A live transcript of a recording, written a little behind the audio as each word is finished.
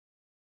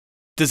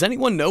Does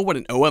anyone know what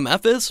an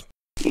OMF is?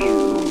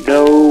 You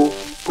know,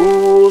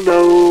 who'll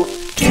know?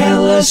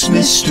 Tell us,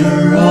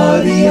 Mr.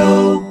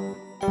 Audio.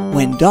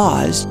 When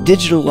DAWs,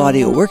 digital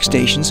audio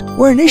workstations,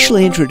 were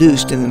initially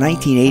introduced in the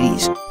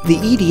 1980s, the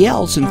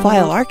EDLs and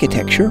file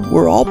architecture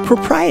were all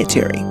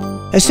proprietary.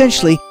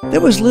 Essentially, there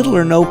was little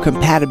or no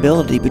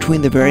compatibility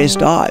between the various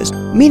DAWs,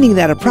 meaning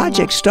that a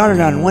project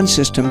started on one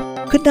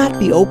system could not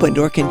be opened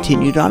or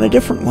continued on a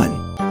different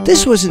one.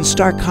 This was in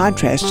stark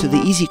contrast to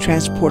the easy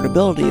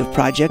transportability of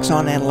projects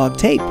on analog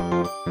tape.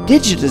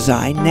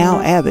 Digidesign, now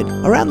Avid,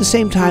 around the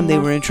same time they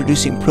were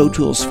introducing Pro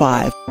Tools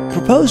 5,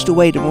 proposed a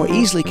way to more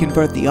easily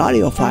convert the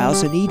audio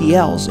files and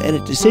EDLs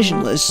edit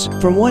decision lists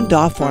from one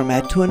DAW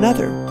format to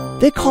another.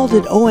 They called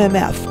it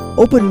OMF,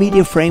 Open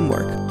Media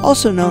Framework,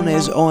 also known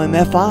as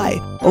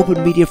OMFI,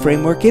 Open Media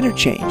Framework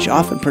Interchange,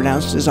 often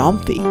pronounced as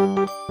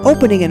OMFI.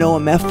 Opening an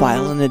OMF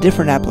file in a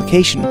different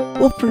application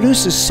will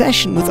produce a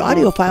session with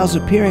audio files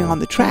appearing on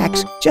the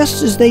tracks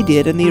just as they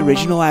did in the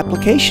original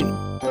application.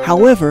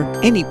 However,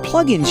 any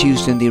plugins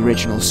used in the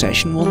original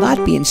session will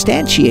not be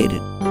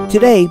instantiated.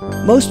 Today,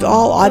 most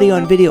all audio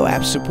and video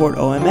apps support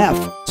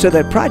OMF, so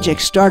that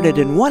projects started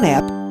in one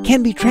app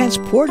can be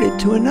transported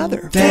to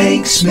another.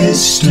 Thanks,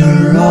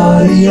 Mr.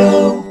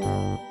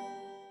 Audio.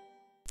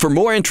 For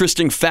more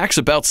interesting facts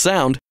about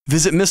sound,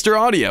 visit Mr.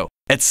 Audio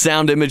at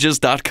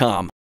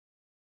soundimages.com.